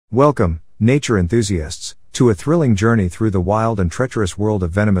Welcome, nature enthusiasts, to a thrilling journey through the wild and treacherous world of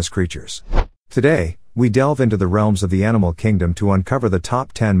venomous creatures. Today, we delve into the realms of the animal kingdom to uncover the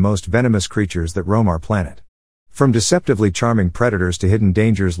top 10 most venomous creatures that roam our planet. From deceptively charming predators to hidden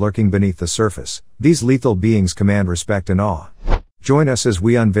dangers lurking beneath the surface, these lethal beings command respect and awe. Join us as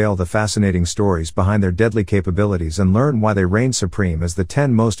we unveil the fascinating stories behind their deadly capabilities and learn why they reign supreme as the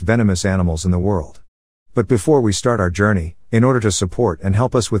 10 most venomous animals in the world. But before we start our journey, in order to support and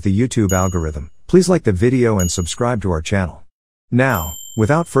help us with the YouTube algorithm, please like the video and subscribe to our channel. Now,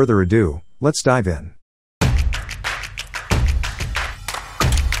 without further ado, let's dive in.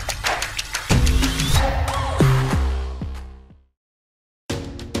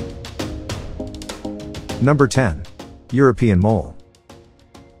 Number 10. European mole.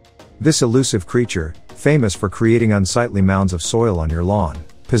 This elusive creature, famous for creating unsightly mounds of soil on your lawn,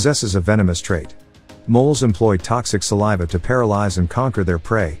 possesses a venomous trait. Moles employ toxic saliva to paralyze and conquer their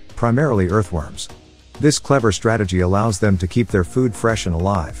prey, primarily earthworms. This clever strategy allows them to keep their food fresh and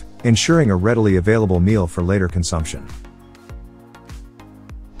alive, ensuring a readily available meal for later consumption.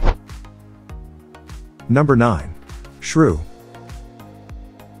 Number 9. Shrew.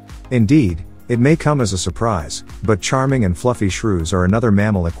 Indeed, it may come as a surprise, but charming and fluffy shrews are another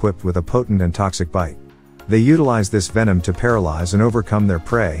mammal equipped with a potent and toxic bite. They utilize this venom to paralyze and overcome their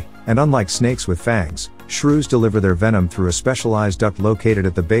prey, and unlike snakes with fangs, shrews deliver their venom through a specialized duct located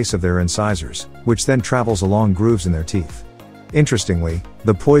at the base of their incisors, which then travels along grooves in their teeth. Interestingly,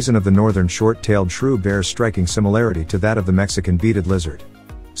 the poison of the northern short-tailed shrew bears striking similarity to that of the Mexican beaded lizard.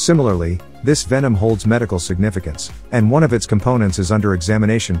 Similarly, this venom holds medical significance, and one of its components is under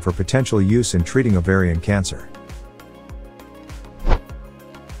examination for potential use in treating ovarian cancer.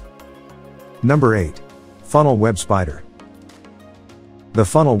 Number 8. Funnel web spider. The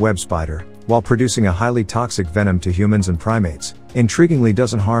funnel web spider, while producing a highly toxic venom to humans and primates, intriguingly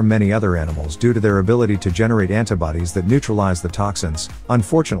doesn't harm many other animals due to their ability to generate antibodies that neutralize the toxins,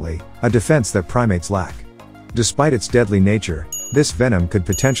 unfortunately, a defense that primates lack. Despite its deadly nature, this venom could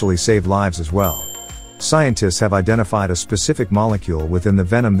potentially save lives as well. Scientists have identified a specific molecule within the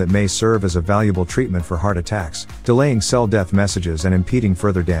venom that may serve as a valuable treatment for heart attacks, delaying cell death messages and impeding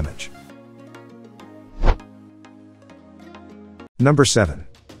further damage. Number 7.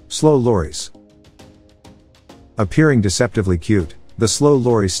 Slow lories. Appearing deceptively cute, the slow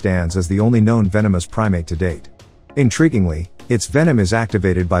lory stands as the only known venomous primate to date. Intriguingly, its venom is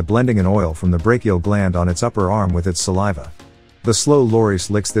activated by blending an oil from the brachial gland on its upper arm with its saliva. The slow lory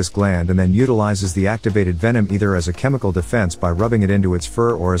licks this gland and then utilizes the activated venom either as a chemical defense by rubbing it into its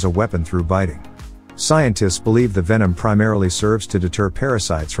fur or as a weapon through biting. Scientists believe the venom primarily serves to deter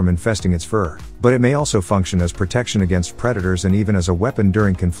parasites from infesting its fur, but it may also function as protection against predators and even as a weapon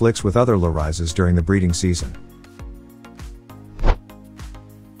during conflicts with other lorises during the breeding season.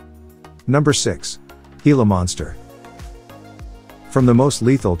 Number 6. Gila monster. From the most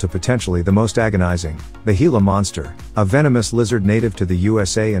lethal to potentially the most agonizing, the Gila monster, a venomous lizard native to the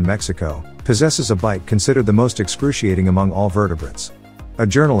USA and Mexico, possesses a bite considered the most excruciating among all vertebrates. A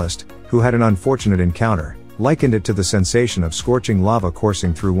journalist, who had an unfortunate encounter, likened it to the sensation of scorching lava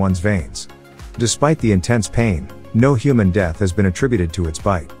coursing through one's veins. Despite the intense pain, no human death has been attributed to its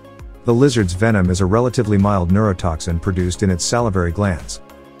bite. The lizard's venom is a relatively mild neurotoxin produced in its salivary glands.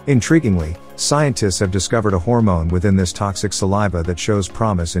 Intriguingly, scientists have discovered a hormone within this toxic saliva that shows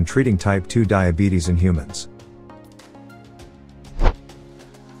promise in treating type 2 diabetes in humans.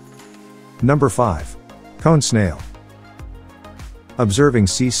 Number 5. Cone snail. Observing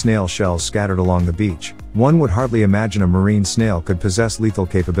sea snail shells scattered along the beach, one would hardly imagine a marine snail could possess lethal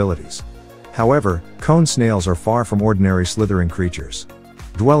capabilities. However, cone snails are far from ordinary slithering creatures.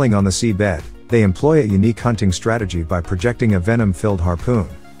 Dwelling on the seabed, they employ a unique hunting strategy by projecting a venom-filled harpoon,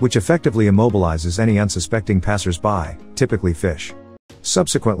 which effectively immobilizes any unsuspecting passers-by, typically fish.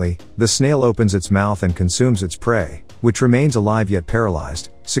 Subsequently, the snail opens its mouth and consumes its prey, which remains alive yet paralyzed,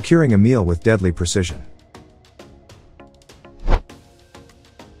 securing a meal with deadly precision.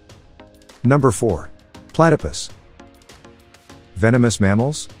 Number 4. Platypus. Venomous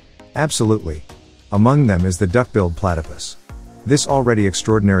mammals? Absolutely. Among them is the duck-billed platypus. This already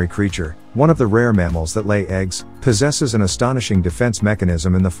extraordinary creature, one of the rare mammals that lay eggs, possesses an astonishing defense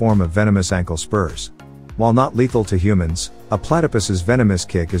mechanism in the form of venomous ankle spurs. While not lethal to humans, a platypus's venomous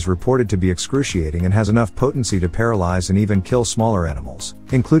kick is reported to be excruciating and has enough potency to paralyze and even kill smaller animals,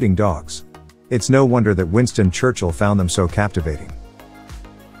 including dogs. It's no wonder that Winston Churchill found them so captivating.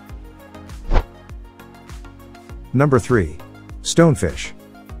 Number 3. Stonefish.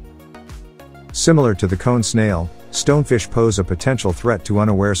 Similar to the cone snail, stonefish pose a potential threat to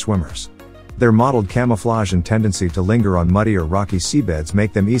unaware swimmers. Their mottled camouflage and tendency to linger on muddy or rocky seabeds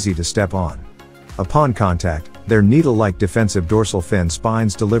make them easy to step on. Upon contact, their needle-like defensive dorsal fin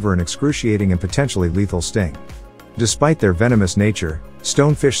spines deliver an excruciating and potentially lethal sting. Despite their venomous nature,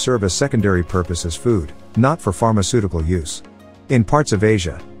 stonefish serve a secondary purpose as food, not for pharmaceutical use. In parts of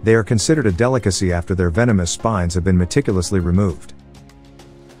Asia, they are considered a delicacy after their venomous spines have been meticulously removed.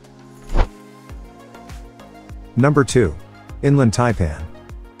 Number 2. Inland taipan.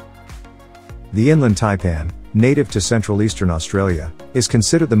 The inland taipan, native to Central Eastern Australia, is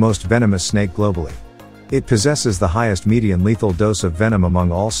considered the most venomous snake globally. It possesses the highest median lethal dose of venom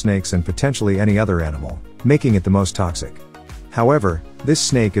among all snakes and potentially any other animal, making it the most toxic. However, this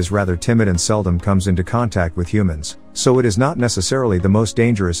snake is rather timid and seldom comes into contact with humans, so it is not necessarily the most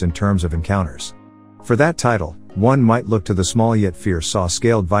dangerous in terms of encounters. For that title, one might look to the small yet fierce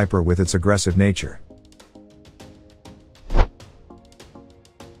saw-scaled viper with its aggressive nature.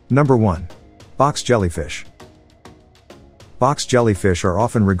 Number 1. Box jellyfish. Box jellyfish are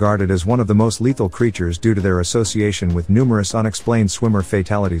often regarded as one of the most lethal creatures due to their association with numerous unexplained swimmer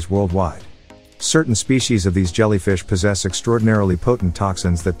fatalities worldwide. Certain species of these jellyfish possess extraordinarily potent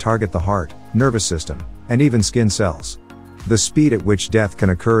toxins that target the heart, nervous system, and even skin cells. The speed at which death can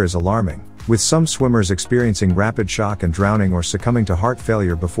occur is alarming, with some swimmers experiencing rapid shock and drowning or succumbing to heart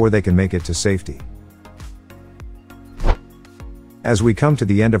failure before they can make it to safety. As we come to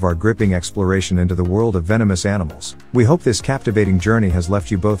the end of our gripping exploration into the world of venomous animals, we hope this captivating journey has left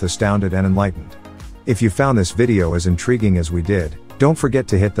you both astounded and enlightened. If you found this video as intriguing as we did, don't forget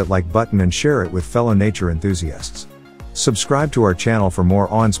to hit that like button and share it with fellow nature enthusiasts. Subscribe to our channel for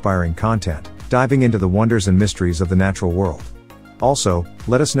more awe-inspiring content, diving into the wonders and mysteries of the natural world. Also,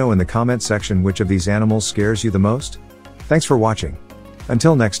 let us know in the comment section which of these animals scares you the most. Thanks for watching.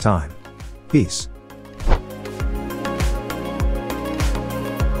 Until next time. Peace.